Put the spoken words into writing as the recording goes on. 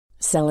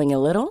Selling a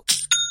little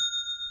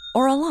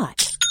or a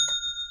lot?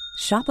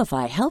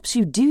 Shopify helps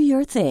you do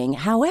your thing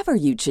however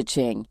you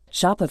cha-ching.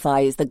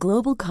 Shopify is the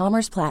global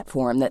commerce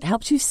platform that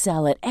helps you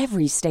sell at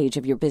every stage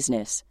of your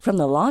business. From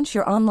the launch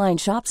your online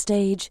shop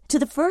stage to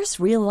the first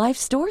real-life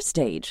store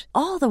stage,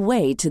 all the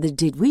way to the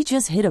did we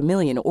just hit a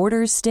million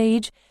orders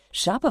stage.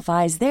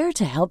 Shopify is there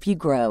to help you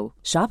grow.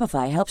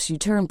 Shopify helps you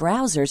turn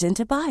browsers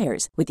into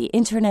buyers with the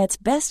internet's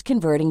best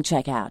converting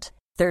checkout.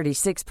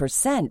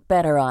 36%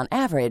 better on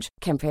average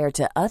compared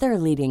to other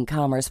leading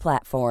commerce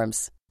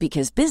platforms.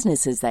 Because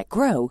businesses that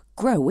grow,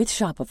 grow with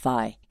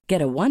Shopify.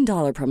 Get a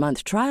 $1 per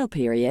month trial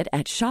period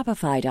at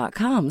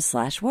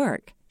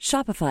shopify.com/work.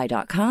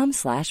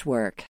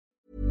 Shopify.com/work.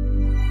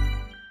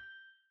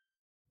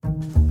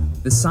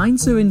 The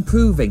signs are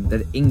improving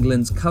that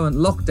England's current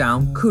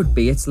lockdown could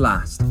be its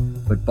last.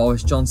 But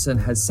Boris Johnson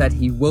has said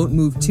he won't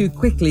move too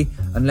quickly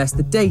unless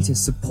the data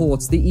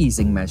supports the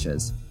easing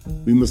measures.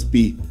 We must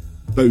be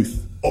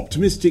both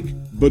optimistic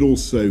but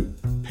also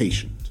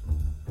patient,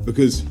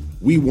 because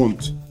we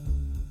want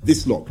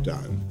this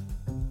lockdown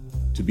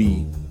to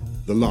be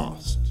the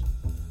last,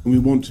 and we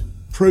want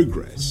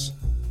progress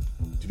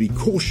to be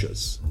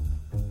cautious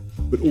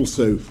but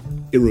also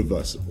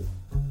irreversible.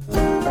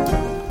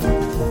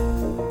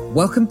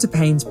 Welcome to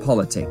Payne's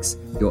Politics,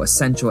 your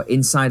essential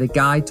insider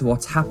guide to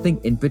what's happening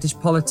in British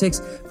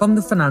politics from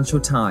the Financial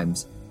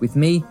Times, with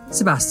me,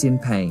 Sebastian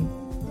Payne.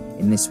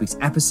 In this week's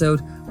episode,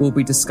 we'll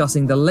be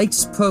discussing the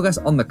latest progress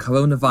on the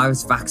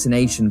coronavirus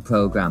vaccination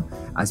programme,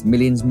 as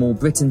millions more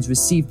Britons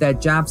receive their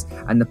jabs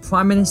and the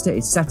Prime Minister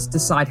is set to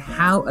decide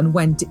how and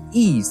when to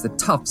ease the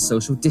tough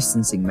social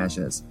distancing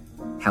measures.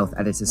 Health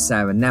editor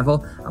Sarah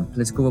Neville and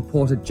political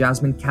reporter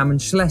Jasmine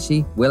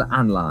Cameron-Schleschi will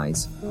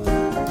analyse.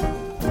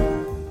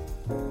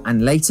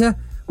 And later,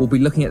 we'll be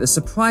looking at the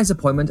surprise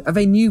appointment of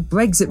a new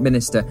Brexit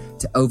minister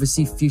to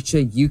oversee future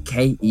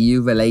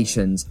UK-EU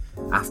relations.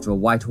 After a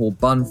Whitehall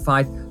bun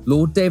fight,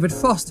 Lord David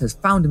Frost has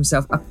found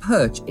himself a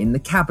perch in the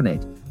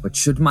cabinet. But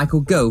should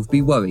Michael Gove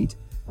be worried?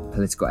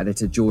 Political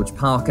editor George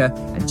Parker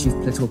and chief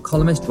political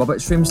columnist Robert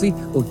Shrimsley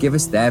will give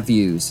us their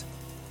views.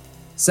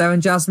 Sarah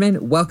and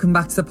Jasmine, welcome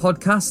back to the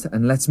podcast,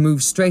 and let's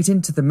move straight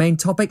into the main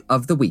topic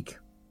of the week.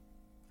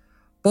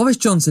 Boris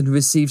Johnson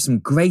received some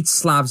great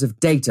slabs of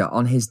data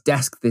on his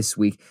desk this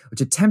week,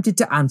 which attempted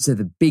to answer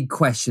the big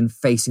question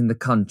facing the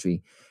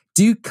country.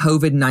 Do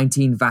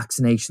COVID-19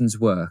 vaccinations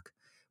work?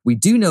 We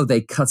do know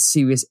they cut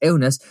serious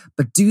illness,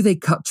 but do they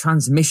cut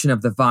transmission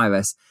of the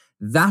virus?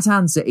 That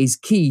answer is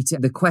key to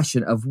the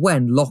question of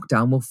when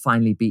lockdown will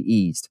finally be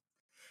eased.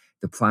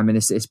 The Prime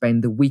Minister is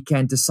spending the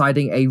weekend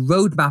deciding a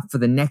roadmap for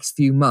the next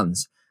few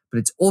months, but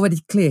it's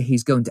already clear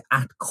he's going to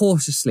act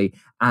cautiously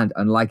and,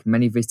 unlike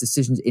many of his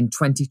decisions in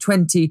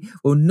 2020,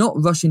 will not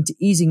rush into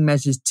easing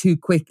measures too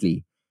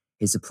quickly.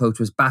 His approach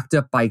was backed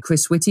up by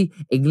Chris Whitty,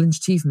 England's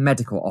chief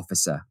medical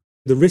officer.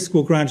 The risk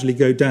will gradually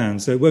go down,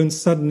 so it won't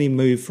suddenly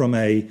move from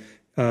you're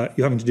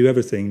having to do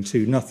everything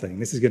to nothing.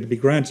 This is going to be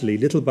gradually,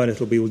 little by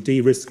little, we will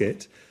de-risk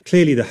it.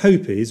 Clearly, the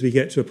hope is we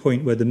get to a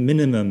point where the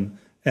minimum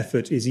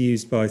effort is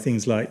used by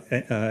things like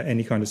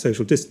any kind of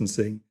social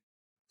distancing.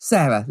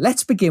 Sarah,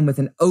 let's begin with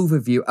an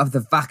overview of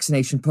the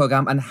vaccination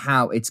programme and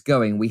how it's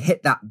going. We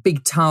hit that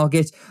big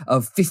target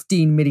of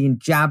 15 million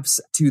jabs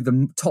to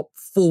the top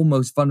 4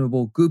 most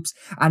vulnerable groups,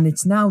 and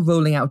it's now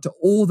rolling out to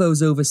all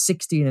those over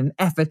 60 in an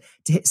effort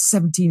to hit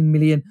 17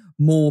 million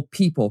more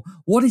people.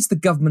 What is the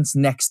government's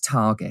next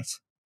target?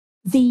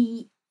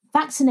 The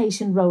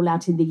vaccination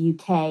rollout in the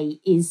UK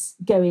is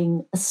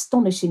going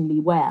astonishingly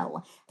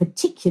well,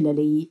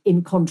 particularly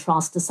in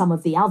contrast to some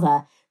of the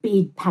other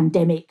big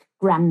pandemic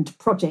grand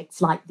projects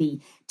like the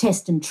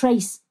Test and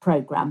Trace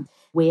programme,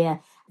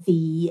 where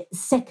the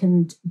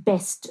second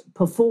best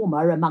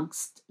performer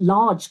amongst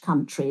large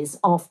countries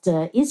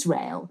after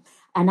Israel.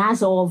 And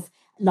as of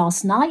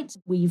last night,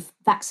 we've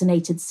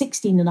vaccinated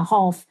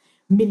 16.5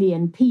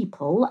 million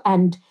people,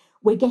 and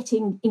we're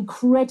getting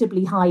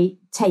incredibly high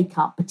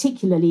take-up,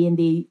 particularly in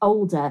the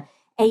older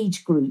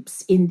age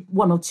groups. In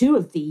 1 or 2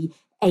 of the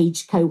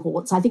age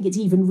cohorts, I think it's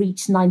even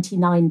reached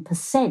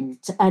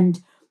 99%.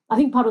 And I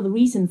think part of the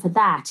reason for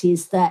that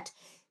is that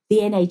the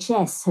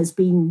NHS has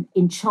been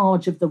in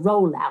charge of the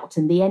rollout.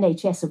 And the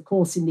NHS, of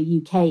course, in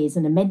the UK is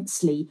an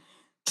immensely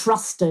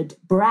trusted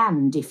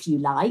brand, if you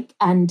like.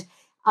 And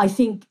I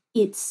think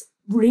it's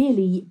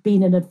really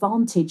been an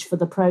advantage for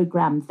the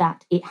programme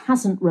that it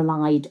hasn't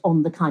relied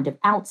on the kind of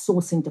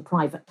outsourcing to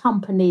private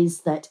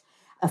companies that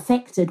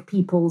affected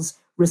people's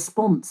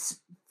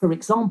response, for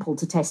example,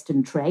 to Test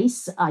and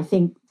Trace. I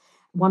think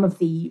one of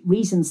the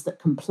reasons that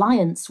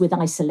compliance with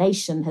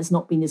isolation has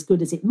not been as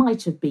good as it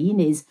might have been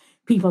is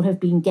people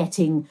have been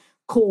getting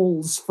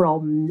calls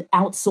from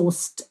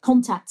outsourced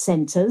contact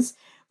centres,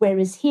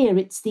 whereas here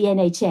it's the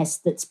NHS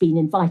that's been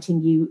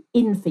inviting you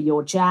in for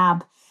your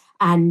jab,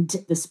 and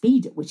the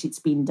speed at which it's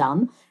been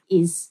done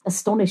is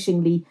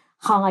astonishingly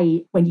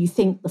high when you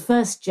think the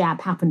first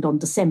jab happened on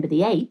December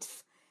the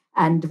 8th,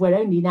 and we're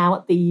only now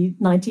at the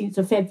 19th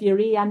of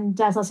February,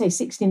 and as I say,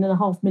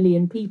 16.5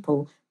 million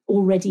people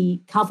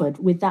already covered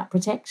with that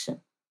protection.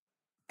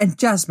 And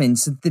Jasmine,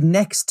 so the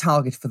next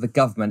target for the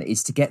government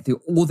is to get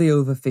through all the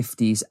over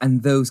 50s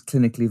and those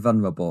clinically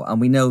vulnerable. And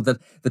we know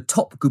that the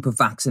top group of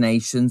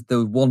vaccinations,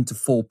 the 1 to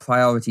 4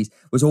 priorities,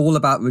 was all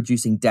about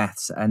reducing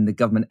deaths. And the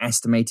government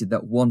estimated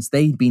that once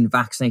they'd been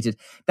vaccinated,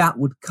 that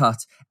would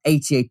cut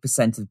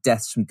 88% of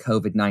deaths from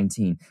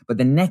COVID-19. But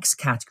the next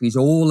category is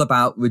all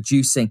about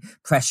reducing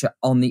pressure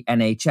on the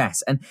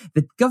NHS. And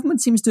the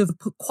government seems to have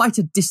put quite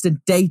a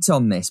distant date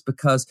on this,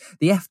 because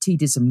the FT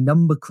did some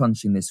number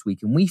crunching this week,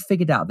 and we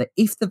figured out that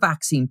if the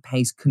vaccine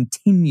pace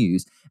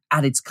continues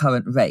at its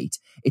current rate,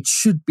 it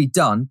should be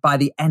done by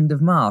the end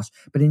of March.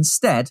 But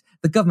instead,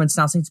 the government's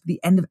now saying it's the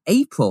end of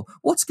April.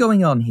 What's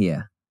going on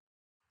here?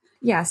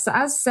 Yes, so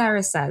as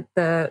Sarah said,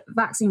 the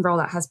vaccine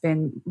rollout has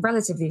been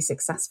relatively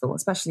successful,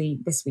 especially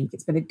this week.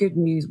 It's been a good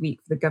news week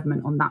for the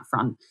government on that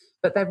front.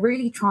 But they're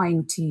really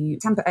trying to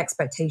temper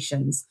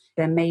expectations.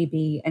 There may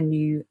be a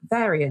new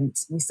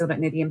variant. We still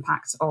don't know the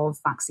impact of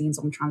vaccines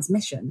on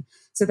transmission.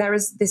 So there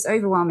is this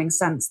overwhelming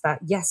sense that,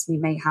 yes, we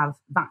may have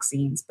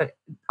vaccines, but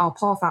our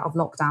path out of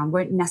lockdown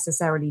won't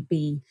necessarily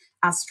be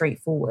as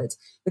straightforward.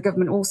 The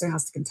government also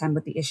has to contend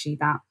with the issue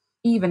that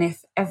even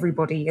if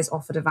everybody is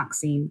offered a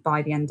vaccine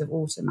by the end of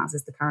autumn, as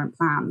is the current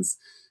plans,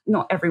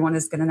 not everyone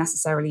is going to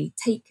necessarily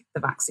take the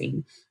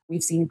vaccine.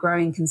 We've seen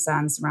growing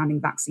concerns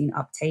surrounding vaccine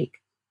uptake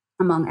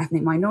among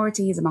ethnic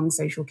minorities, among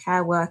social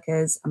care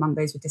workers, among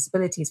those with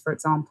disabilities, for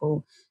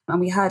example. And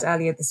we heard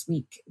earlier this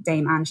week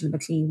Dame Angela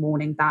McLean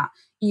warning that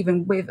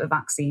even with a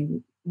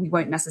vaccine, we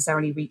won't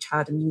necessarily reach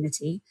herd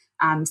immunity,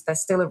 and there's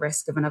still a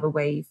risk of another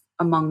wave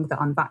among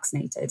the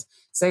unvaccinated.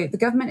 So the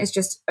government is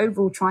just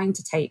overall trying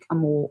to take a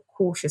more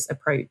cautious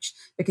approach,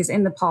 because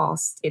in the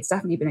past, it's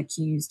definitely been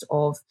accused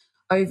of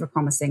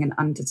over-promising and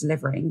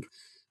under-delivering.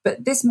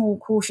 But this more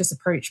cautious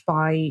approach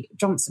by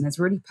Johnson has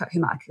really put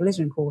him at a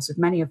collision course with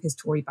many of his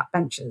Tory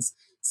backbenchers.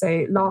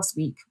 So last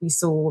week, we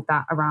saw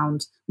that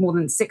around more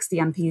than 60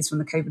 MPs from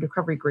the COVID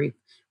recovery group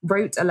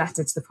wrote a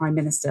letter to the Prime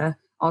Minister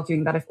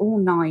arguing that if all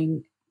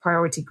 9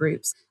 priority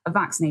groups are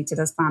vaccinated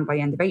as planned by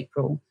the end of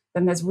April,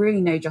 then there's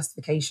really no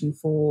justification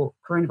for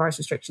coronavirus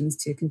restrictions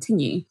to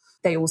continue.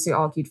 They also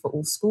argued for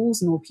all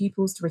schools and all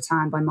pupils to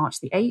return by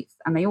March the 8th,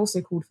 and they also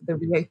called for the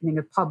reopening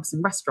of pubs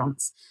and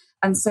restaurants.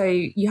 And so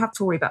you have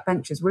Tory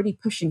backbenchers really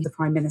pushing the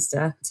Prime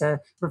Minister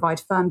to provide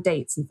firm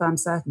dates and firm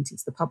certainty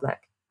to the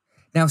public.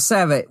 Now,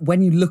 Sarah,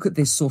 when you look at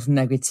this sort of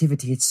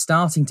negativity, it's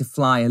starting to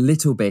fly a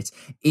little bit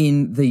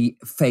in the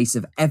face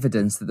of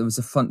evidence. That there was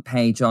a front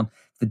page on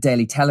the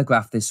Daily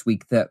Telegraph this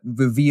week that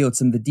revealed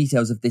some of the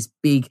details of this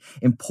big,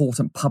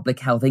 important Public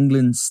Health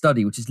England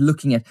study, which is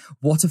looking at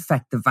what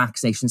effect the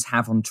vaccinations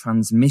have on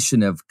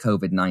transmission of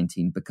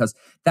COVID-19, because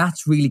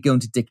that's really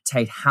going to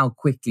dictate how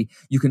quickly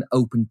you can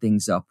open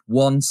things up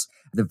once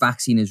the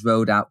vaccine is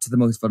rolled out to the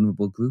most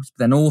vulnerable groups,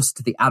 but then also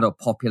to the adult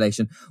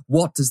population.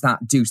 What does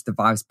that do to the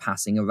virus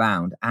passing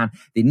around? And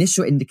the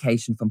initial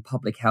indication from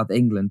Public Health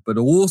England, but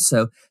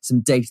also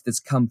some data that's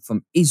come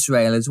from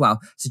Israel as well,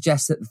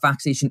 suggests that the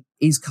vaccination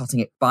is cutting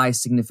it by a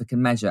significant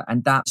measure.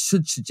 And that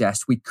should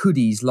suggest we could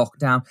ease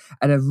lockdown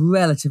at a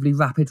relatively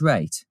rapid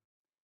rate.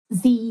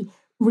 The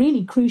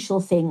really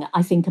crucial thing,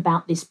 I think,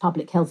 about this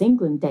Public Health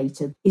England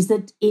data is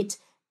that it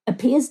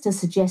appears to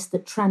suggest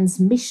that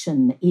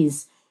transmission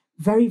is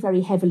very,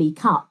 very heavily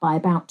cut by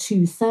about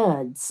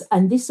 2/3.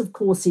 And this, of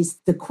course, is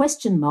the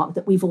question mark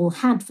that we've all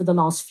had for the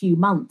last few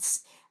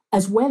months,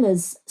 as well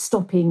as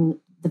stopping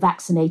the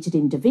vaccinated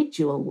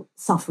individual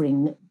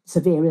suffering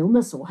severe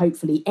illness or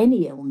hopefully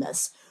any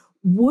illness.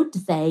 Would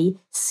they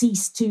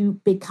cease to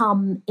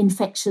become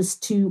infectious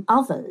to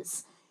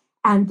others?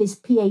 And this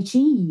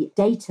PHE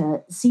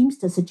data seems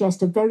to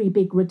suggest a very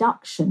big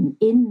reduction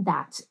in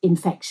that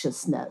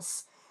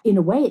infectiousness. In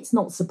a way, it's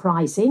not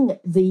surprising.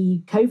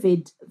 The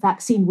COVID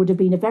vaccine would have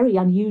been a very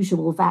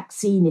unusual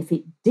vaccine if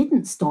it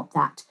didn't stop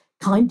that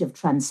kind of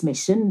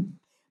transmission.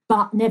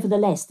 But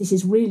nevertheless, this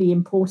is really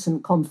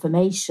important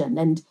confirmation.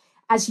 And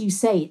as you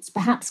say, it's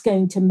perhaps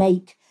going to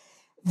make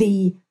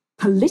the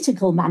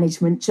political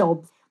management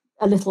job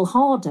a little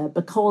harder,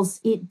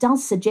 because it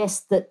does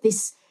suggest that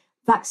this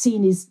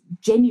vaccine is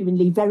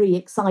genuinely very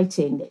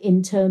exciting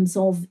in terms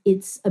of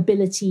its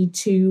ability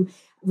to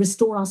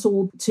restore us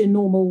all to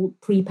normal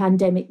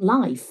pre-pandemic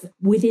life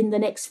within the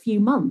next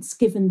few months,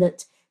 given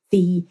that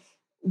the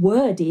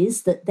word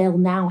is that they'll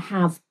now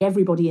have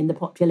everybody in the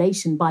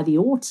population by the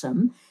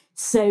autumn.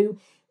 So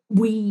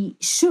we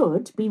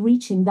should be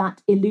reaching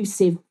that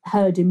elusive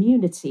herd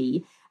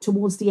immunity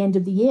towards the end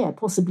of the year,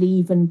 possibly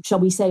even, shall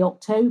we say,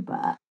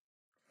 October.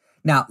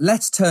 Now,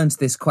 let's turn to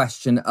this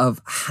question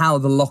of how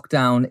the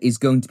lockdown is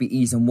going to be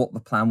eased and what the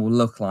plan will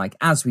look like.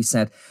 As we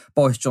said,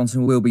 Boris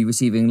Johnson will be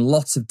receiving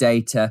lots of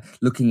data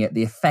looking at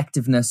the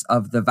effectiveness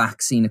of the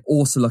vaccine,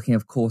 also looking,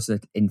 of course,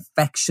 at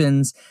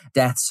infections,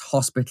 deaths,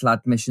 hospital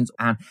admissions,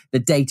 and the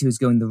data is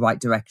going the right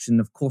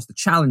direction. Of course, the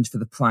challenge for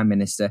the Prime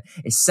Minister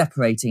is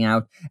separating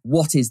out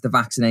what is the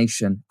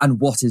vaccination and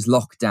what is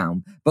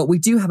lockdown. But we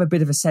do have a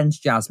bit of a sense,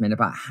 Jasmine,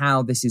 about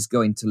how this is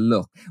going to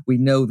look. We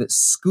know that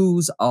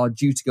schools are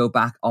due to go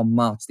back on on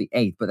March the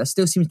 8th, but there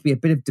still seems to be a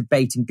bit of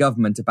debate in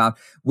government about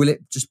will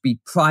it just be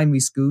primary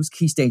schools,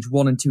 Key Stage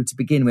 1 and 2 to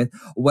begin with,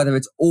 or whether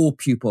it's all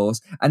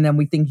pupils, and then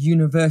we think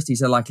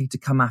universities are likely to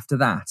come after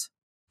that.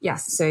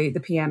 Yes, so the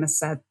PM has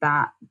said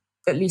that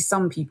at least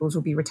some pupils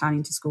will be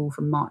returning to school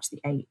from March the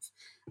 8th.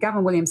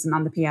 Gavin Williamson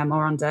and the PM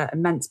are under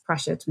immense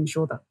pressure to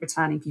ensure that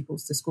returning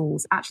pupils to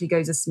schools actually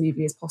goes as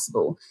smoothly as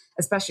possible,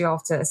 especially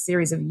after a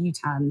series of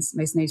U-turns,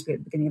 most notably at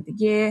the beginning of the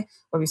year,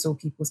 where we saw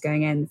pupils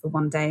going in for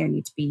one day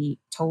only to be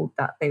told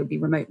that they would be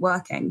remote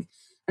working.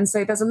 And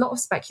so there's a lot of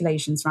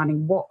speculation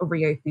surrounding what a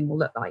reopening will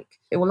look like.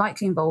 It will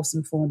likely involve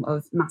some form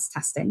of mass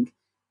testing.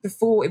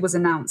 Before it was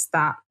announced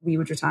that we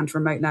would return to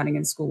remote learning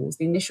in schools,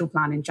 the initial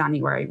plan in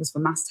January was for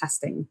mass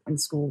testing in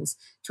schools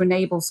to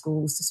enable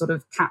schools to sort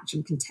of catch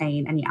and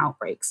contain any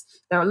outbreaks.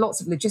 There are lots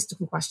of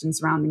logistical questions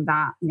surrounding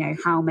that,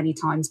 how many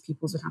times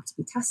pupils would have to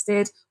be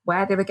tested,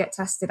 where they would get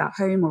tested at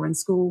home or in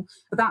school,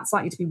 but that's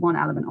likely to be one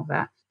element of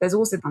it. There's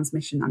also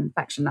transmission and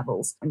infection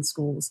levels in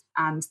schools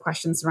and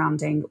questions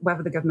surrounding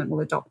whether the government will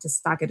adopt a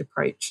staggered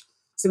approach.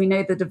 So we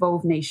know the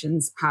devolved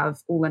nations have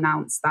all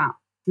announced that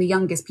the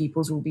youngest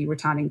pupils will be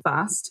returning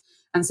first.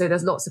 And so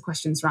there's lots of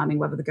questions surrounding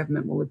whether the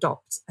government will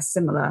adopt a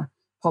similar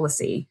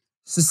policy.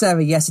 So,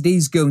 Sarah, yes, it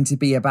is going to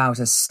be about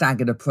a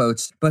staggered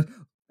approach. But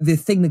the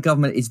thing the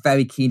government is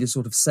very keen to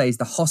sort of say is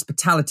the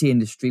hospitality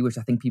industry, which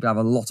I think people have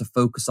a lot of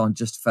focus on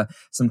just for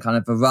some kind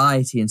of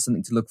variety and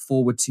something to look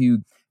forward to.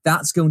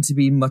 That's going to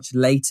be much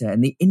later.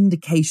 And the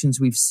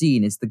indications we've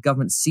seen is the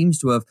government seems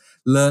to have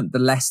learnt the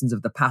lessons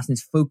of the past and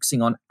is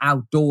focusing on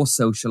outdoor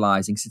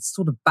socialising. So it's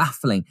sort of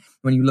baffling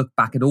when you look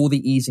back at all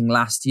the easing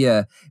last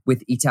year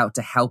with Eat Out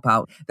to Help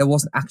Out. There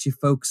wasn't actually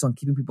focus on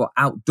keeping people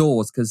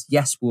outdoors because,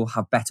 yes, we'll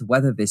have better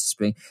weather this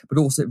spring, but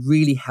also it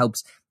really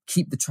helps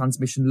keep the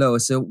transmission lower.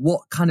 So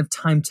what kind of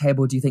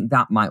timetable do you think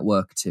that might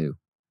work to?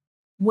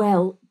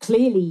 Well,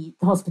 clearly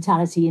the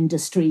hospitality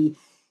industry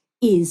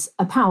is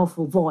a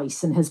powerful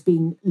voice and has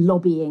been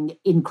lobbying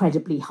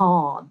incredibly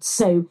hard.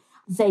 So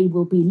they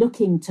will be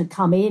looking to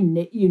come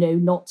in,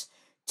 not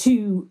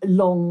too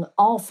long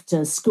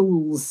after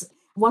schools.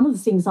 One of the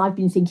things I've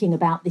been thinking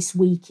about this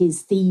week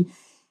is the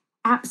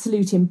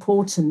absolute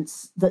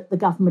importance that the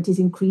government is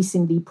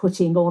increasingly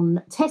putting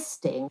on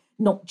testing,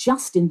 not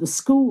just in the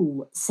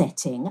school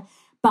setting,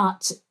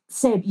 but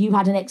Seb, you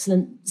had an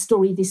excellent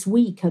story this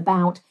week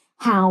about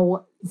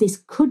how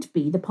this could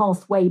be the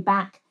pathway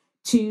back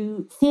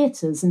to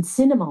theatres and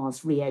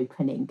cinemas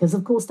reopening, because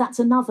of course that's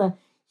another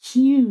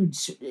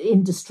huge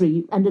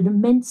industry and an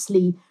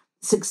immensely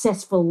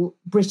successful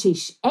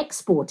British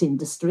export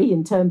industry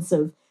in terms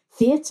of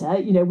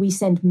theatre. We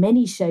send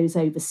many shows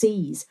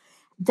overseas.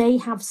 They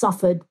have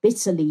suffered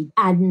bitterly,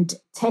 and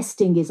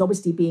testing is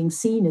obviously being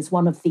seen as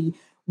one of the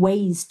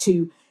ways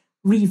to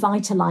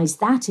revitalise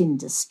that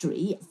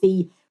industry.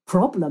 The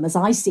problem, as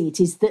I see it,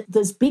 is that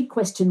there's big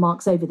question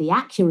marks over the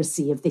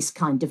accuracy of this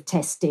kind of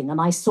testing. And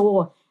I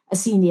saw a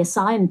senior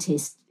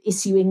scientist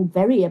issuing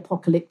very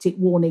apocalyptic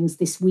warnings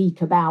this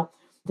week about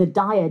the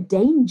dire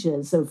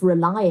dangers of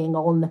relying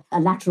on a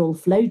lateral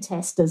flow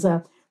test as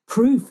a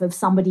proof of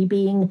somebody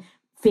being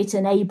fit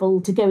and able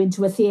to go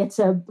into a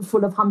theatre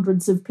full of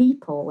hundreds of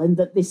people, and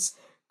that this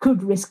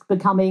could risk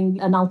becoming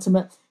an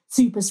ultimate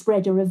super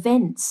spreader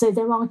event. So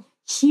there are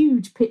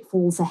huge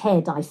pitfalls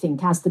ahead, I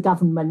think, as the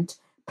government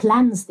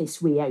plans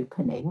this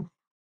reopening.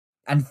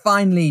 And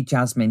finally,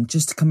 Jasmine,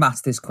 just to come back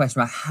to this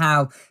question about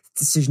how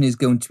decision is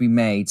going to be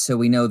made. So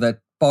we know that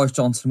Boris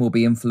Johnson will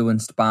be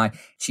influenced by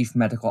Chief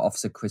Medical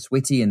Officer Chris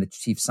Whitty and the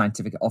Chief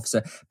Scientific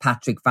Officer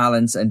Patrick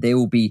Vallance, and they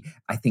will be,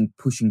 I think,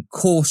 pushing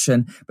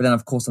caution. But then,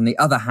 of course, on the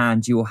other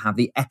hand, you will have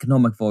the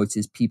economic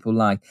voices, people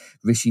like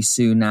Rishi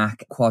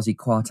Sunak, Kwasi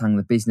Kwarteng,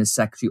 the business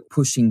secretary,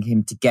 pushing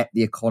him to get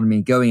the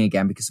economy going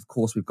again, because, of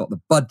course, we've got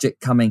the budget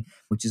coming,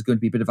 which is going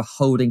to be a bit of a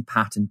holding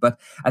pattern. But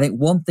I think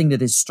one thing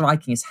that is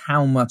striking is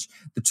how much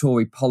the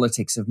Tory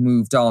politics have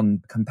moved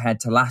on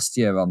compared to last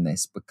year on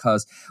this,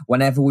 because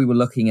whenever we were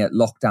looking at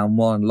lockdown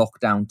 1 and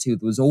lockdown 2,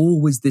 there was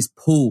always this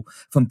pull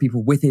from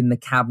people within the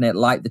cabinet,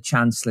 like the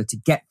Chancellor, to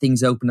get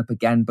things open up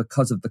again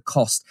because of the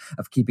cost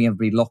of keeping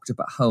everybody locked up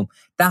at home.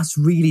 That's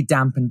really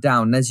dampened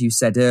down. And as you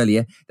said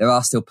earlier, there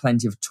are still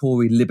plenty of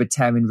Tory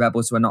libertarian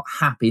rebels who are not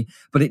happy,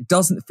 but it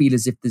doesn't feel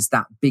as if there's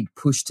that big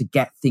push to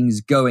get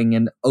things going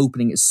and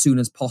opening as soon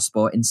as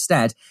possible.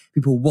 Instead,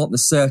 people want the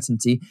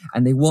certainty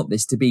and they want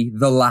this to be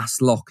the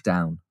last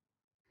lockdown.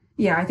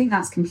 Yeah, I think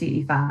that's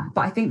completely fair.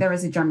 But I think there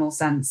is a general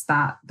sense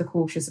that the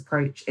cautious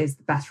approach is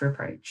the better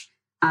approach.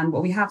 And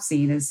what we have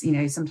seen is,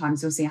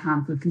 sometimes you'll see a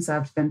handful of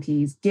Conservative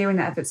MPs gearing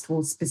their efforts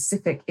towards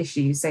specific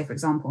issues, say, for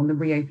example, on the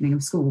reopening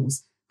of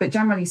schools. But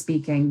generally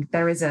speaking,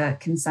 there is a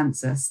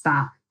consensus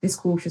that this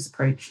cautious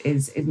approach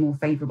is more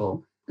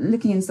favourable.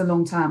 Looking into the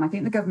long term, I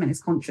think the government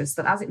is conscious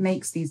that as it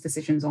makes these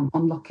decisions on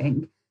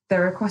unlocking,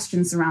 there are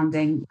questions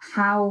surrounding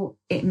how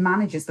it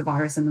manages the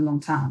virus in the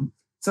long term.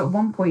 So at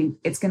one point,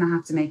 it's going to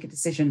have to make a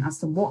decision as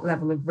to what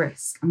level of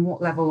risk and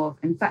what level of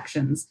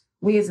infections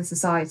we as a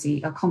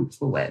society are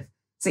comfortable with.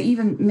 So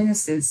even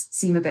ministers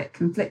seem a bit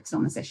conflicted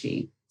on this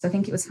issue. So I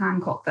think it was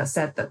Hancock that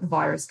said that the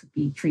virus could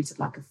be treated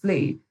like a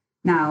flu.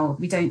 Now,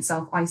 we don't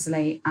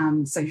self-isolate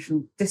and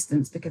social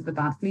distance because of the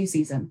bad flu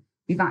season.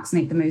 We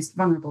vaccinate the most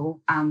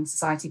vulnerable and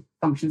society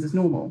functions as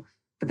normal.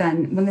 But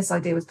then when this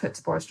idea was put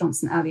to Boris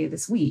Johnson earlier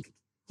this week,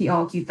 he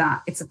argued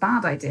that it's a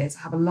bad idea to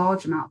have a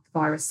large amount of the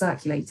virus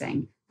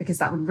circulating because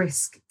that would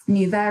risk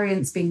new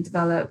variants being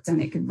developed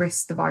and it could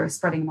risk the virus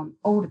spreading among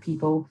older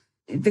people.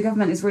 The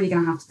government is really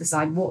going to have to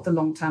decide what the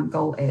long-term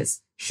goal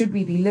is. Should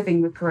we be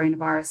living with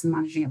coronavirus and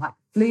managing it like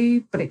the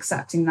flu, but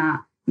accepting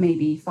that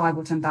maybe 5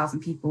 or 10,000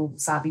 people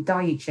sadly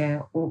die each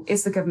year? Or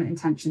is the government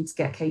intention to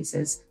get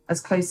cases as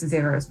close to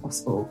zero as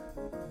possible?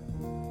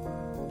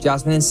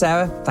 Jasmine and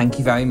Sarah, thank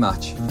you very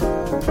much.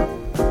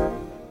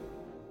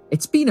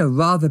 It's been a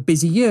rather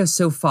busy year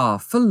so far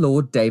for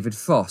Lord David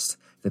Frost,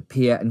 the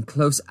peer and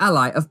close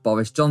ally of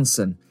Boris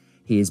Johnson.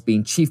 He has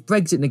been Chief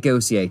Brexit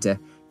Negotiator,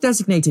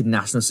 Designated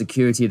National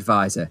Security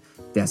Advisor,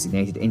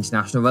 Designated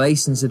International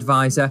Relations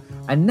Advisor,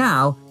 and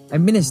now a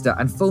Minister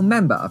and full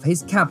member of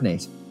his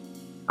cabinet.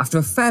 After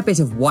a fair bit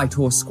of White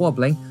Horse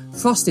squabbling,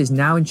 Frost is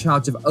now in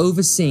charge of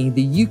overseeing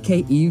the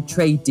UK-EU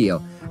trade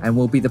deal and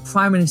will be the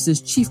Prime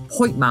Minister's chief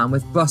point man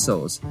with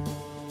Brussels.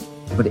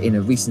 But in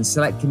a recent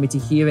Select Committee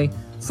hearing,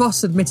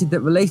 Frost admitted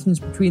that relations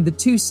between the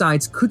two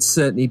sides could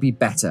certainly be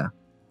better.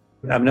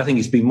 I think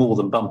it's been more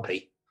than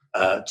bumpy,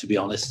 to be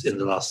honest, in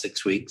the last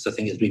 6 weeks. I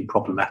think it's been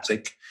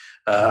problematic.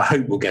 I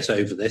hope we'll get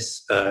over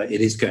this.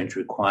 It is going to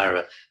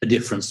require a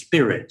different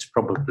spirit,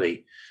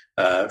 probably,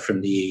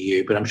 from the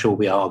EU, but I'm sure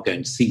we are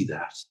going to see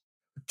that.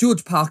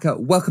 George Parker,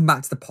 welcome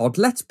back to the pod.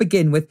 Let's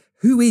begin with,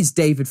 who is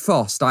David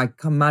Frost? I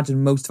can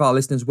imagine most of our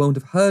listeners won't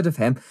have heard of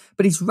him,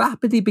 but he's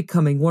rapidly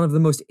becoming one of the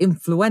most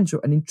influential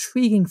and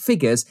intriguing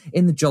figures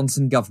in the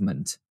Johnson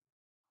government.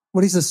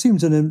 Well, he's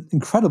assumed an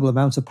incredible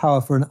amount of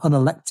power for an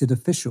unelected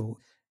official.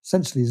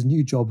 Essentially, his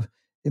new job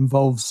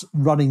involves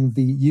running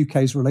the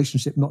UK's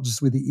relationship not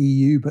just with the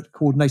EU, but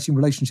coordinating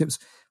relationships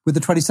with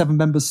the 27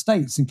 member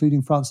states,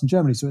 including France and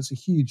Germany. So it's a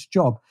huge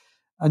job.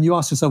 And you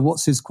ask yourself,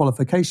 what's his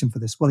qualification for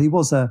this? Well, he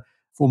was a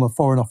former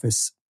Foreign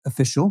Office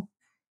official.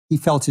 He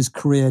felt his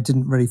career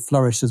didn't really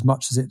flourish as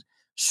much as it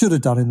should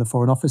have done in the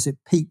Foreign Office. It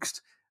peaked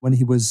when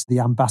he was the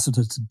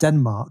ambassador to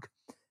Denmark.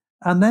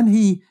 And then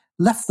he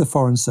left the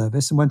Foreign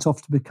Service and went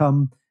off to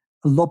become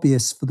a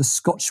lobbyist for the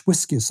Scotch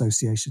Whisky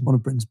Association, one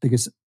of Britain's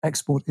biggest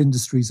export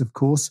industries, of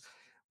course,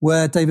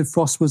 where David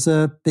Frost was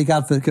a big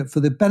advocate for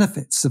the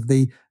benefits of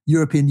the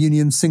European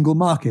Union single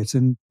market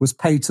and was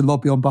paid to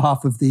lobby on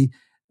behalf of the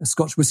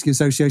Scotch Whisky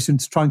Association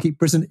to try and keep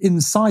Britain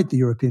inside the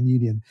European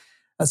Union.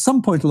 At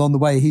some point along the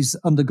way, he's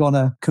undergone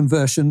a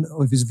conversion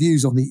of his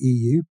views on the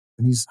EU,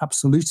 and he's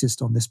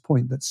absolutist on this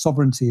point, that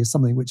sovereignty is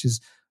something which is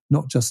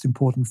not just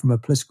important from a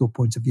political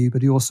point of view,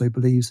 but he also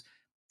believes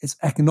it's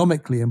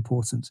economically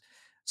important.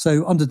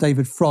 So under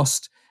David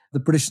Frost, the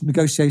British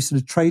negotiated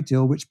a trade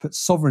deal which puts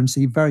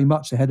sovereignty very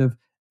much ahead of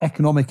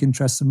economic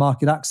interests and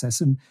market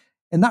access. And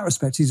in that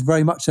respect, he's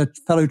very much a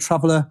fellow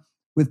traveller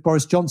with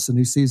Boris Johnson,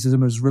 who sees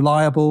him as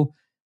reliable,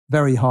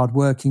 very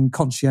hardworking,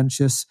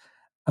 conscientious,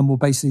 and will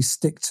basically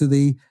stick to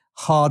the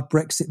hard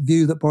Brexit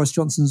view that Boris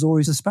Johnson's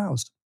always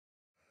espoused.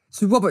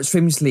 So Robert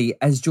Shrimsley,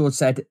 as George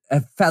said, a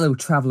fellow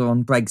traveller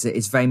on Brexit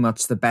is very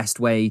much the best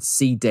way to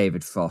see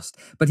David Frost.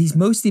 But he's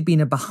mostly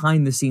been a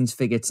behind-the-scenes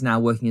figure to now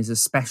working as a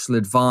special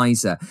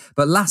advisor.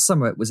 But last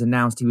summer it was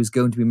announced he was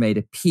going to be made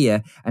a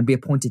peer and be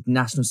appointed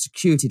National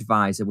Security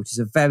Advisor, which is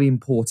a very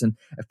important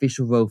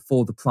official role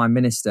for the Prime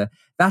Minister.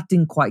 That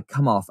didn't quite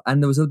come off,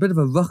 and there was a bit of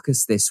a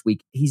ruckus this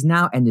week. He's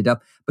now ended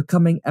up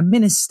becoming a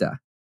minister.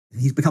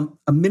 He's become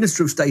a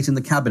Minister of State in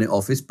the Cabinet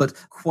Office, but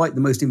quite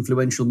the most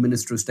influential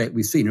Minister of State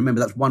we've seen.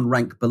 Remember, that's one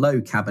rank below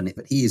Cabinet,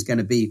 but he is going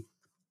to be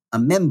a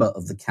member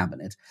of the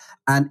Cabinet,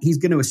 and he's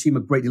going to assume a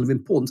great deal of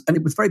importance. And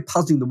it was very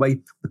puzzling the way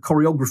the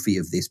choreography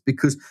of this,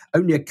 because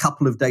only a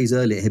couple of days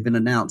earlier it had been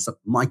announced that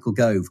Michael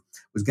Gove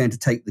was going to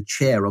take the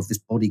chair of this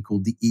body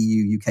called the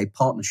EU-UK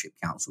Partnership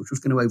Council, which was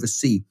going to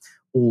oversee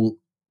all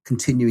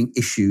continuing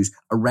issues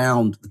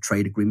around the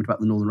trade agreement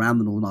around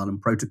the Northern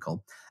Ireland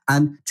Protocol.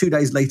 And 2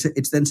 days later,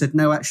 it's then said,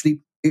 no,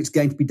 actually, it's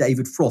going to be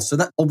David Frost. So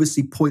that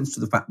obviously points to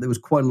the fact that there was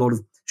quite a lot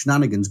of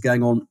shenanigans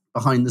going on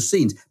behind the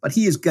scenes. But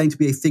he is going to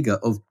be a figure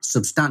of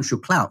substantial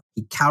clout.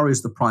 He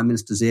carries the Prime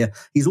Minister's ear.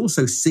 He's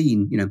also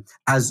seen,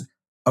 as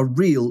a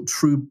real,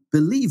 true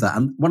believer.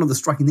 And one of the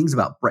striking things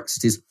about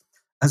Brexit is,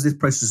 as this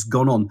process has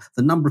gone on,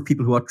 the number of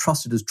people who are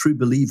trusted as true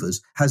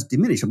believers has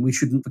diminished. And we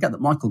shouldn't forget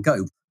that Michael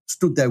Gove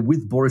stood there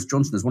with Boris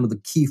Johnson as one of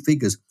the key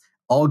figures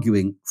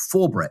arguing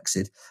for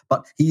Brexit,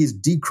 but he is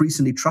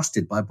decreasingly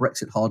trusted by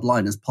Brexit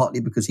hardliners, partly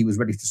because he was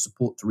ready to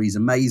support Theresa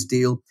May's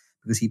deal,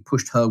 because he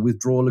pushed her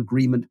withdrawal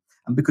agreement,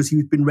 and because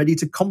he's been ready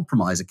to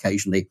compromise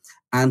occasionally.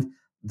 And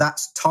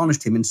that's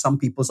tarnished him in some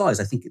people's eyes.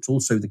 I think it's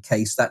also the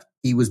case that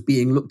he was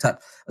being looked at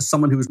as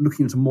someone who was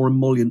looking at a more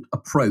emollient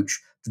approach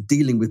to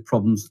dealing with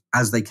problems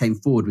as they came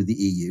forward with the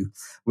EU.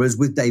 Whereas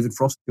with David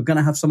Frost, you're going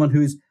to have someone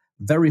who is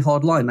very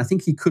hardline. I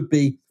think he could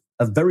be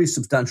a very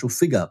substantial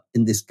figure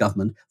in this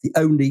government, the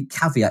only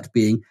caveat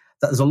being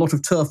that there's a lot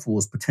of turf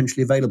wars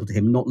potentially available to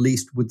him, not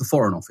least with the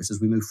Foreign Office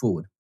as we move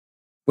forward.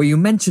 Well, you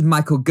mentioned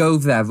Michael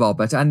Gove there,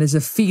 Robert, and there's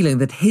a feeling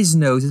that his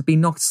nose has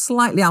been knocked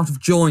slightly out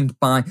of joint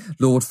by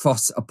Lord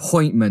Frost's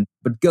appointment.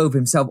 But Gove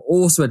himself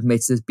also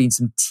admits there's been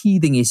some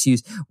teething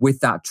issues with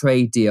that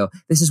trade deal.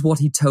 This is what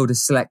he told a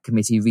select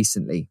committee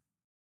recently.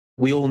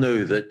 We all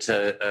know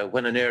that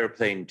when an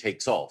aeroplane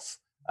takes off,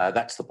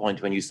 that's the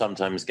point when you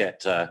sometimes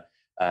get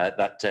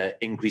that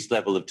increased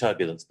level of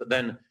turbulence. But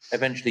then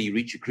eventually you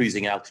reach a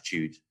cruising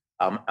altitude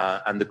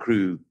and the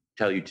crew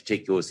tell you to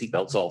take your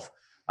seatbelts off.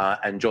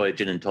 Enjoy a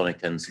gin and tonic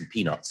and some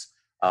peanuts.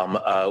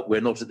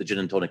 We're not at the gin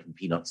and tonic and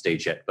peanut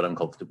stage yet, but I'm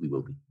confident we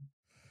will be.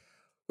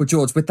 Well,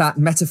 George, with that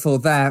metaphor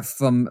there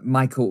from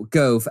Michael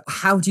Gove,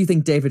 how do you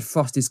think David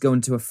Frost is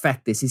going to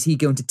affect this? Is he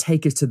going to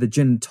take us to the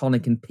gin and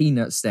tonic and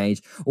peanut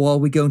stage, or are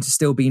we going to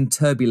still be in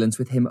turbulence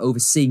with him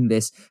overseeing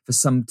this for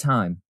some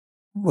time?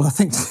 Well, I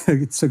think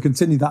to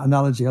continue that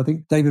analogy, I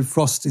think David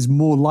Frost is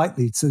more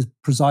likely to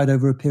preside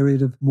over a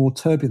period of more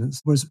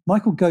turbulence, whereas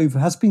Michael Gove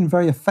has been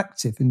very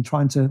effective in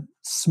trying to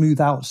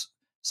smooth out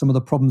some of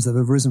the problems that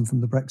have arisen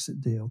from the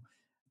Brexit deal.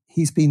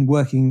 He's been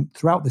working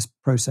throughout this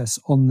process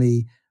on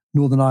the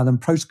Northern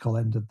Ireland Protocol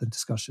end of the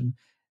discussion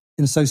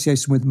in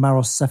association with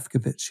Maros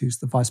Sefcovic, who's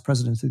the Vice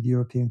President of the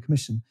European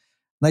Commission.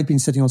 They've been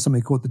sitting on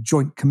something called the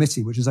Joint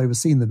Committee, which has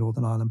overseen the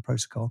Northern Ireland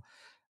Protocol.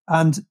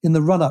 And in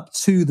the run-up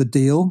to the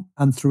deal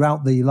and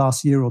throughout the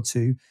last year or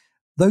two,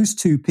 those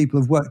two people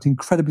have worked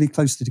incredibly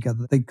closely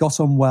together. They got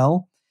on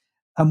well.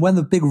 And when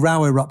the big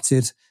row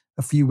erupted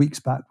a few weeks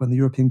back, when the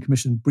European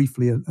Commission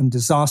briefly and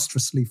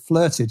disastrously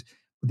flirted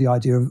with the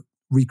idea of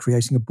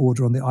recreating a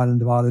border on the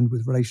island of Ireland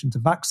with relation to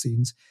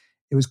vaccines,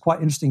 it was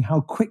quite interesting how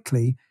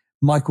quickly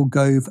Michael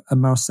Gove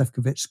and Maros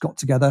Sefcovic got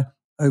together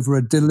over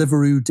a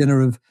Deliveroo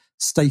dinner of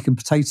steak and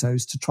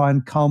potatoes to try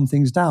and calm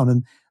things down.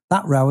 And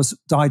that row has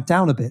died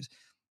down a bit.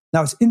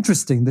 Now, it's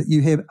interesting that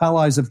you hear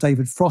allies of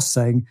David Frost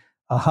saying,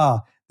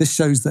 this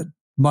shows that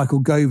Michael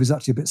Gove is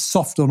actually a bit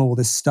soft on all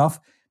this stuff,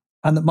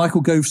 and that Michael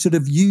Gove should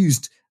have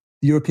used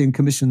the European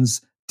Commission's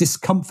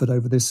discomfort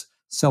over this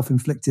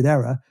self-inflicted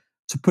error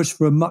to push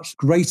for a much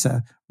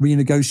greater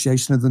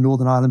renegotiation of the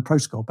Northern Ireland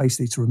Protocol,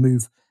 basically to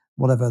remove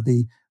whatever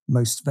the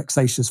most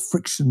vexatious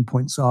friction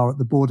points are at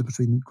the border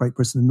between Great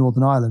Britain and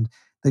Northern Ireland.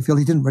 They feel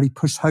he didn't really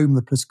push home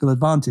the political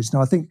advantage.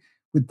 Now, I think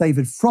with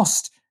David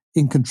Frost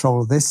in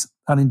control of this,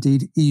 and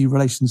indeed EU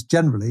relations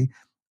generally,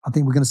 I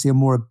think we're going to see a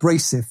more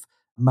abrasive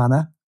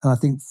manner, and I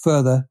think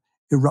further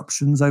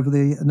eruptions over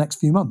the next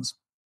few months.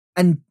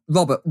 And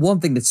Robert, one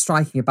thing that's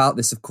striking about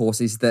this, of course,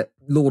 is that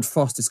Lord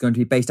Frost is going to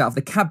be based out of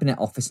the Cabinet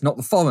Office, not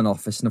the Foreign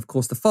Office. And of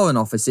course, the Foreign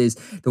Office is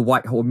the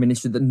Whitehall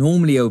ministry that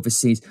normally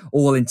oversees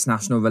all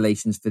international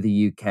relations for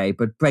the UK.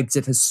 But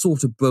Brexit has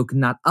sort of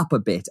broken that up a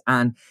bit.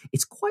 And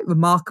it's quite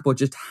remarkable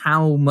just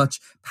how much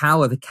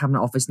power the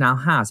Cabinet Office now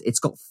has. It's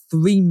got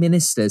 3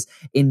 ministers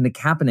in the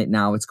Cabinet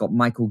now. It's got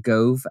Michael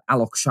Gove,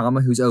 Alok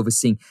Sharma, who's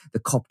overseeing the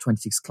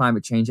COP26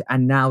 climate change,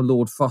 and now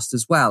Lord Frost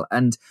as well.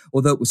 And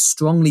although it was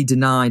strongly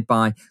denied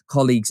by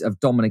colleagues of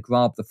Dominic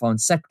Raab, the Foreign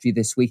Secretary,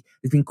 this week,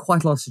 there's been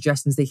quite a lot of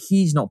suggestions that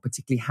he's not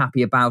particularly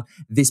happy about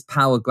this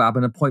power grab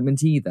and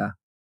appointment either.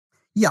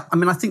 Yeah, I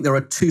mean, I think there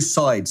are two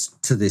sides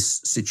to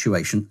this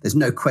situation. There's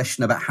no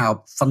question about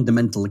how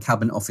fundamental the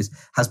Cabinet Office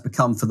has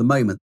become for the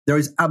moment. There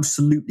is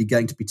absolutely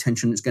going to be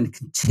tension. It's going to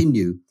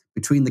continue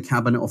between the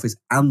Cabinet Office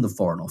and the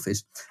Foreign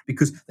Office,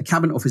 because the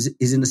Cabinet Office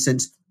is, in a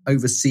sense,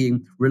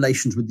 overseeing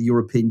relations with the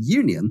European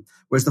Union,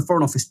 whereas the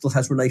Foreign Office still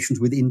has relations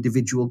with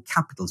individual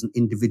capitals and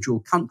individual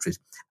countries.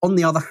 On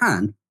the other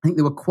hand, I think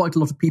there were quite a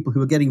lot of people who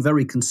were getting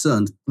very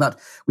concerned that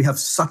we have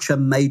such a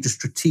major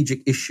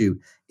strategic issue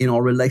in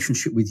our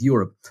relationship with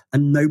Europe,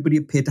 and nobody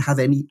appeared to have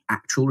any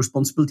actual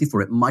responsibility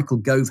for it. Michael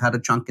Gove had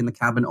a chunk in the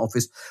Cabinet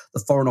Office.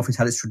 The Foreign Office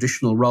had its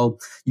traditional role.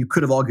 You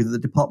could have argued that the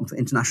Department for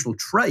International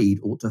Trade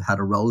ought to have had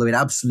a role, though it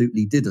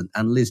absolutely didn't.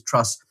 And Liz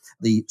Truss,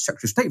 the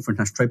Secretary of State for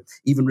International Trade,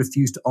 even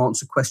refused to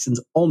answer questions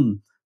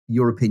on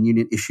European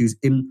Union issues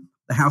in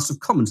the House of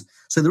Commons.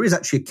 So there is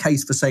actually a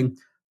case for saying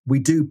we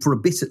do, for a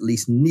bit at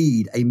least,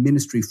 need a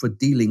ministry for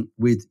dealing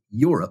with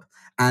Europe.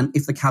 And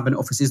if the Cabinet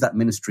Office is that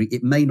ministry,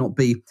 it may not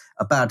be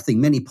a bad thing.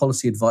 Many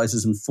policy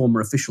advisors and former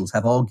officials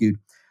have argued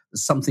that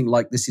something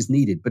like this is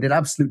needed, but it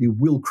absolutely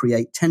will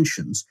create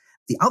tensions.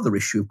 The other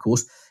issue, of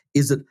course,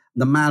 is that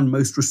the man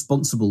most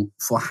responsible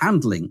for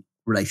handling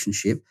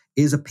relationship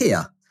is a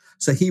peer.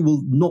 So he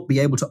will not be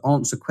able to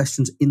answer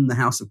questions in the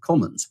House of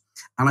Commons.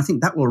 And I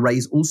think that will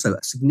raise also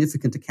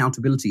significant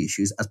accountability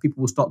issues as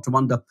people will start to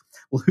wonder,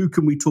 well, who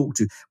can we talk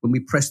to when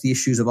we press the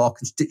issues of our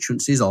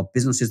constituencies, our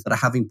businesses that are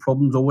having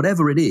problems or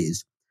whatever it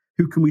is?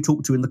 Who can we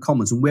talk to in the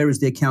Commons, and where is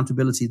the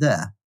accountability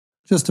there?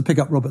 Just to pick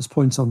up Robert's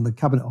point on the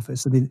Cabinet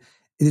Office, I mean,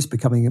 it is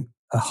becoming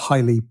a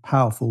highly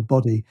powerful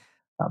body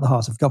at the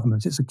heart of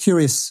government. It's a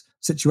curious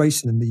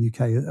situation in the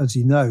UK, as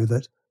you know,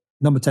 that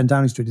Number 10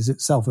 Downing Street is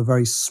itself a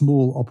very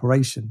small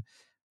operation.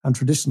 And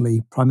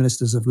traditionally, prime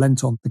ministers have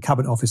lent on the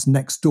Cabinet Office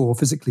next door,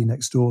 physically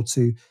next door,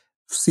 to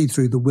see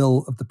through the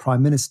will of the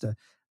prime minister.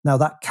 Now,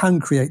 that can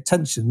create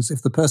tensions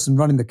if the person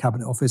running the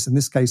Cabinet Office, in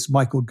this case,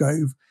 Michael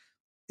Gove,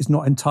 is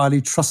not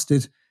entirely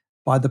trusted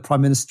by the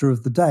prime minister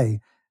of the day.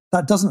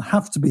 That doesn't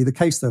have to be the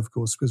case, though, of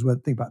course, because when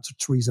think back to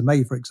Theresa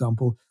May, for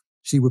example,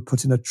 she would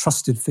put in a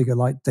trusted figure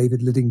like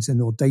David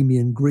Lidington or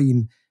Damian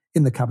Green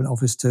in the Cabinet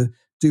Office to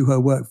do her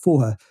work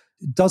for her.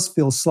 It does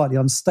feel slightly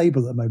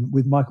unstable at the moment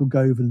with Michael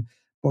Gove and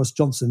Boris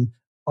Johnson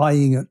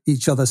eyeing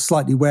each other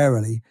slightly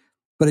warily.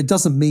 But it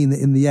doesn't mean that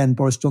in the end,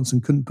 Boris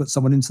Johnson couldn't put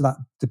someone into that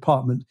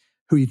department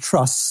who he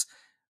trusts,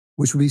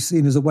 which would be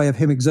seen as a way of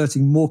him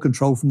exerting more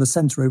control from the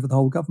centre over the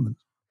whole government.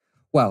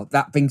 Well,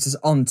 that brings us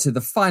on to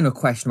the final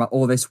question about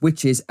all this,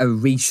 which is a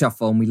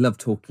reshuffle. And we love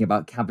talking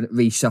about cabinet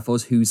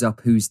reshuffles, who's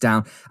up, who's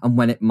down, and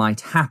when it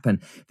might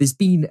happen. There's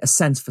been a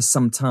sense for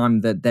some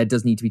time that there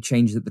does need to be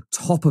changes at the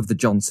top of the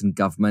Johnson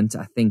government.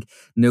 I think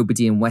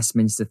nobody in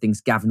Westminster thinks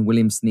Gavin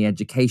Williamson, the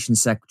Education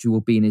Secretary, will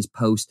be in his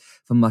post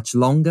for much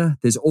longer.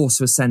 There's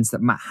also a sense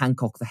that Matt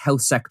Hancock, the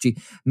Health Secretary,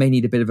 may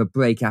need a bit of a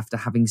break after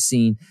having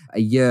seen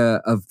a year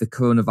of the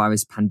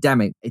coronavirus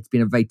pandemic. It's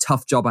been a very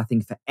tough job, I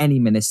think, for any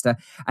minister.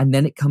 And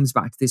then it comes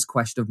back to this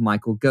question of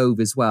Michael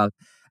Gove as well.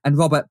 And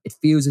Robert, it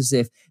feels as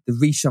if the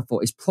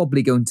reshuffle is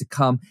probably going to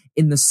come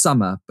in the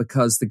summer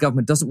because the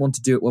government doesn't want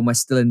to do it when we're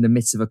still in the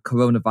midst of a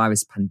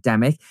coronavirus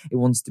pandemic. It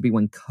wants to be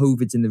when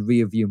COVID's in the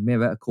rearview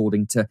mirror,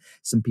 according to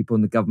some people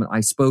in the government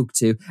I spoke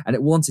to. And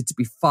it wants it to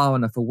be far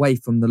enough away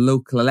from the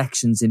local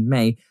elections in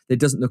May that it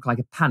doesn't look like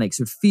a panic.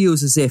 So it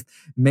feels as if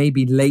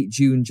maybe late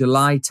June,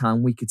 July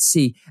time, we could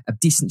see a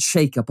decent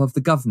shake-up of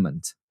the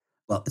government.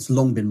 Well, it's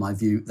long been my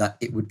view that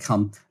it would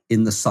come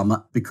in the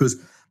summer because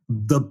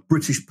the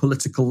British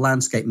political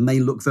landscape may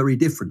look very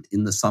different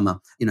in the summer.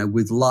 You know,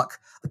 with luck,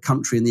 the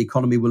country and the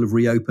economy will have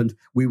reopened.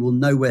 We will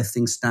know where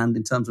things stand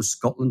in terms of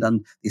Scotland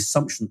and the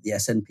assumption that the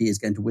SNP is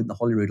going to win the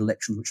Holyrood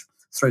elections, which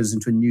throws us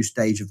into a new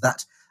stage of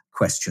that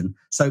question.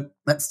 So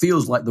that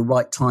feels like the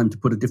right time to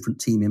put a different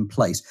team in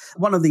place.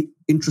 One of the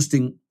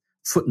interesting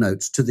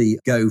footnotes to the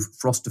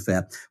Gove-Frost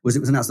affair was it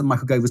was announced that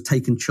Michael Gove was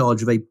taken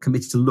charge of a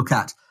committee to look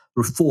at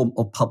reform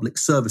of public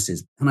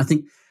services. And I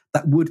think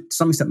that would, to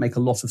some extent, make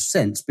a lot of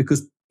sense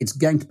because it's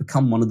going to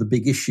become one of the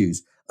big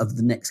issues of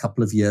the next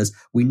couple of years.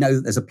 We know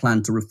that there's a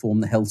plan to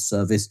reform the health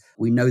service.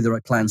 We know there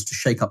are plans to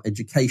shake up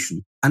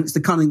education. And it's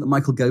the kind of thing that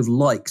Michael Gove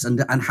likes and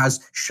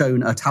has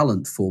shown a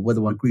talent for, whether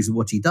one agrees with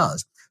what he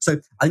does. So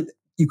I think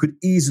you could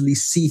easily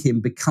see him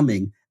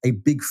becoming a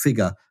big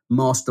figure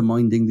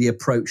masterminding the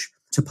approach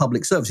to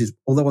public services.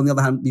 Although, on the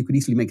other hand, you could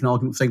easily make an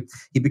argument for saying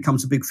he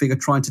becomes a big figure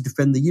trying to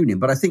defend the union.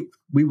 But I think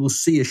we will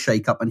see a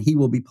shake-up and he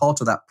will be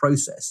part of that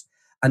process.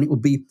 And it will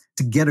be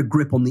to get a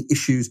grip on the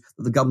issues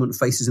that the government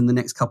faces in the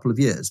next couple of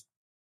years.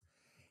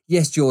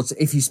 Yes, George,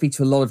 if you speak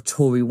to a lot of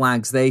Tory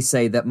wags, they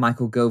say that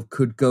Michael Gove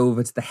could go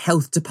over to the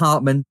health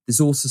department. There's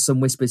also some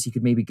whispers he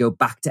could maybe go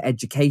back to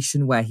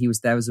education, where he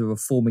was there as a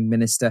reforming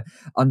minister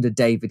under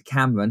David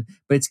Cameron.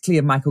 But it's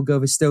clear Michael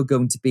Gove is still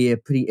going to be a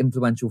pretty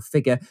influential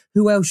figure.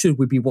 Who else should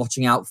we be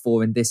watching out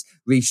for in this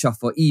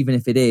reshuffle, even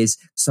if it is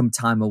some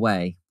time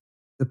away?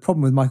 The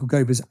problem with Michael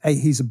Gove is,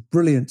 he's a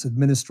brilliant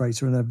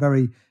administrator and a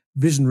very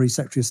visionary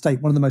Secretary of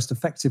State, one of the most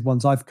effective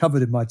ones I've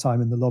covered in my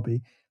time in the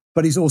lobby.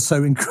 But he's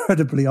also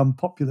incredibly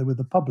unpopular with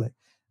the public.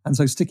 And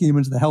so sticking him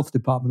into the health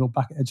department or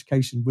back at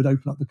education would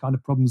open up the kind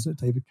of problems that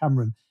David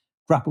Cameron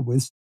grappled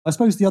with. I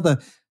suppose the other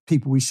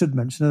people we should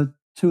mention are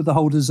two of the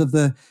holders of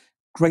the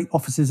great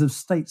offices of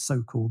state,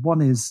 so-called. One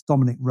is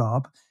Dominic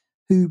Raab,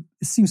 who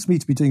seems to me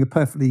to be doing a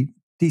perfectly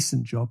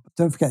decent job.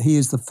 Don't forget, he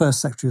is the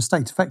first Secretary of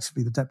State,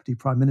 effectively the Deputy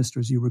Prime Minister,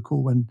 as you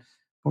recall, when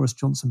Boris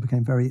Johnson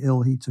became very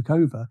ill, he took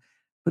over.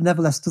 But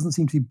nevertheless, doesn't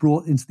seem to be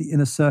brought into the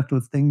inner circle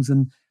of things.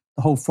 And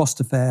the whole Frost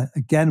affair,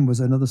 again, was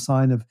another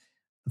sign of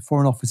the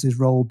Foreign Office's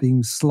role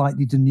being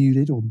slightly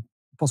denuded or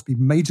possibly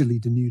majorly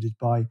denuded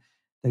by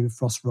David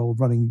Frost's role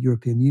running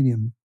European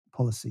Union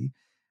policy.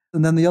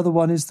 And then the other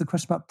one is the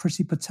question about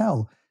Priti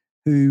Patel,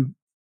 who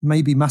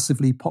may be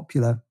massively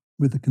popular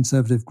with the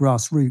Conservative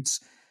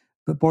grassroots,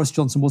 but Boris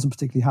Johnson wasn't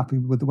particularly happy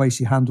with the way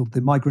she handled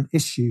the migrant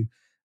issue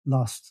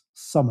last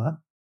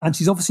summer. And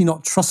she's obviously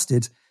not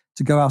trusted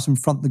to go out and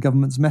front the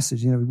government's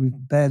message. You know, we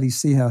barely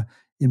see her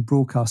in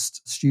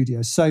broadcast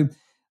studios. So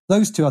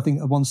those two, I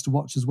think, are ones to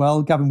watch as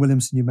well. Gavin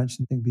Williamson, you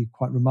mentioned, I think would be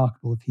quite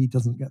remarkable if he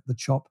doesn't get the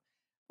chop.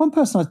 One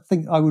person I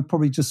think I would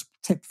probably just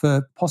tip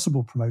for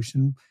possible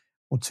promotion,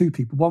 or two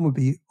people. One would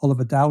be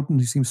Oliver Dowden,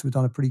 who seems to have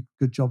done a pretty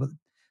good job at the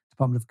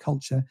Department of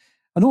Culture.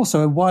 And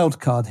also a wild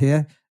card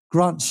here,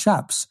 Grant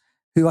Shapps,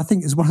 who I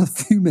think is one of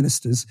the few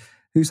ministers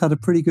who's had a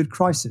pretty good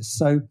crisis.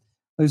 So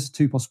those are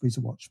two possibly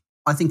to watch.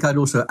 I think I'd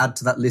also add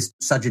to that list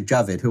Sajid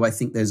Javid, who I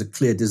think there's a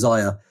clear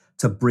desire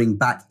to bring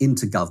back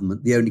into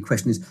government. The only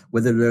question is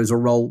whether there's a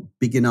role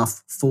big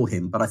enough for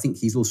him. But I think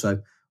he's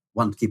also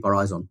one to keep our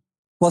eyes on.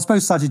 Well, I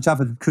suppose Sajid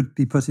Javid could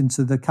be put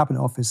into the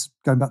Cabinet Office,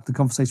 going back to the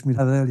conversation we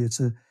had earlier,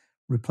 to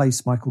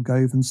replace Michael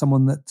Gove and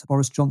someone that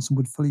Boris Johnson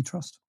would fully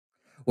trust.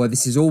 Well,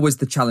 this is always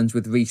the challenge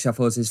with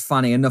reshuffles, is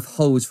finding enough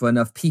holes for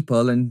enough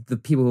people and the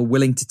people who are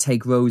willing to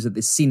take roles at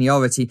the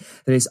seniority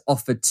that is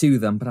offered to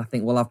them. But I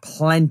think we'll have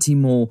plenty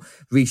more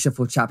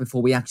reshuffle chat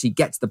before we actually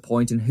get to the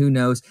point, and who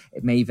knows,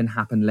 it may even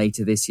happen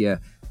later this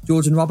year.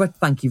 George and Robert,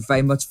 thank you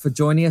very much for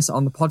joining us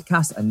on the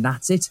podcast, and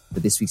that's it for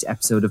this week's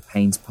episode of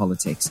Payne's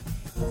Politics.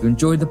 If you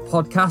enjoyed the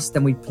podcast,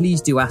 then we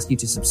please do ask you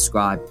to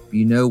subscribe.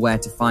 You know where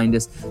to find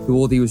us through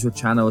all the usual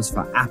channels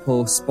for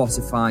Apple,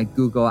 Spotify,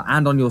 Google,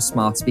 and on your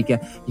smart speaker.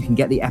 You can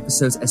get the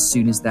episodes as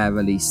soon as they're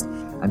released.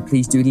 And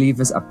please do leave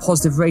us a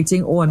positive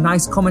rating or a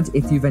nice comment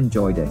if you've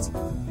enjoyed it.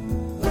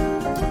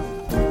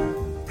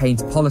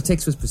 Payne's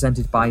Politics was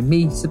presented by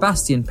me,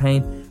 Sebastian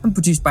Payne, and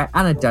produced by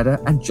Anna Dedder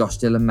and Josh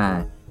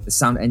Dillon-Mayer. The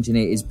sound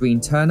engineer is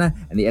Breen Turner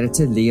and the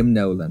editor Liam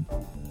Nolan.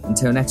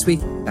 Until next week,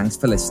 thanks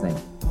for listening.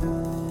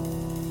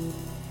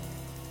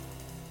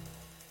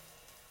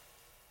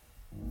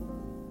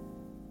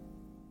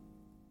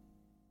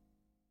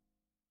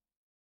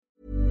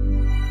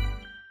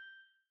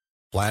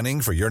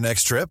 Planning for your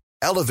next trip?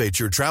 Elevate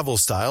your travel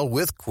style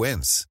with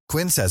Quince.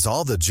 Quince has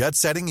all the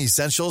jet-setting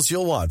essentials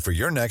you'll want for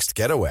your next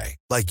getaway,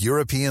 like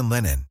European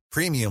linen,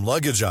 premium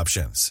luggage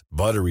options,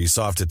 buttery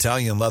soft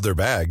Italian leather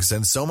bags,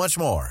 and so much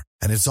more.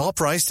 And it's all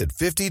priced at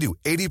 50 to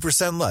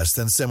 80% less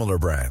than similar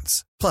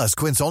brands. Plus,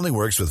 Quince only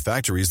works with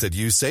factories that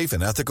use safe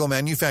and ethical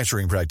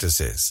manufacturing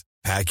practices.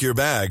 Pack your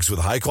bags with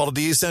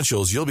high-quality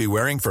essentials you'll be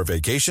wearing for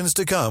vacations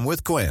to come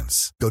with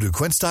Quince. Go to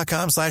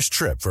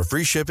quince.com/trip for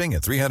free shipping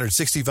and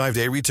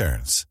 365-day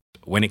returns.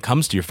 When it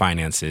comes to your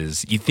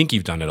finances, you think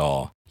you've done it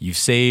all. You've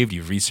saved,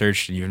 you've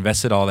researched, and you've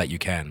invested all that you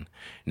can.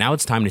 Now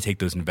it's time to take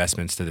those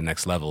investments to the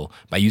next level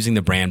by using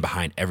the brand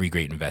behind every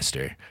great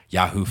investor,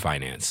 Yahoo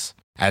Finance.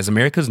 As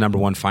America's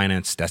 #1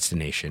 finance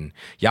destination,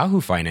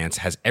 Yahoo Finance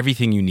has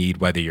everything you need,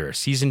 whether you're a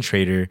seasoned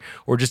trader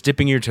or just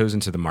dipping your toes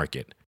into the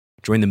market.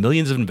 Join the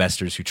millions of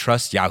investors who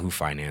trust Yahoo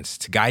Finance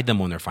to guide them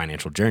on their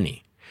financial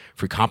journey.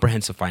 For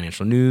comprehensive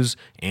financial news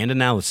and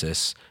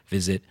analysis,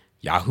 visit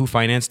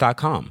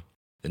yahoofinance.com,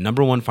 the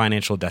 #1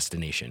 financial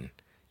destination,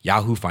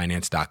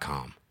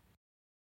 yahoofinance.com.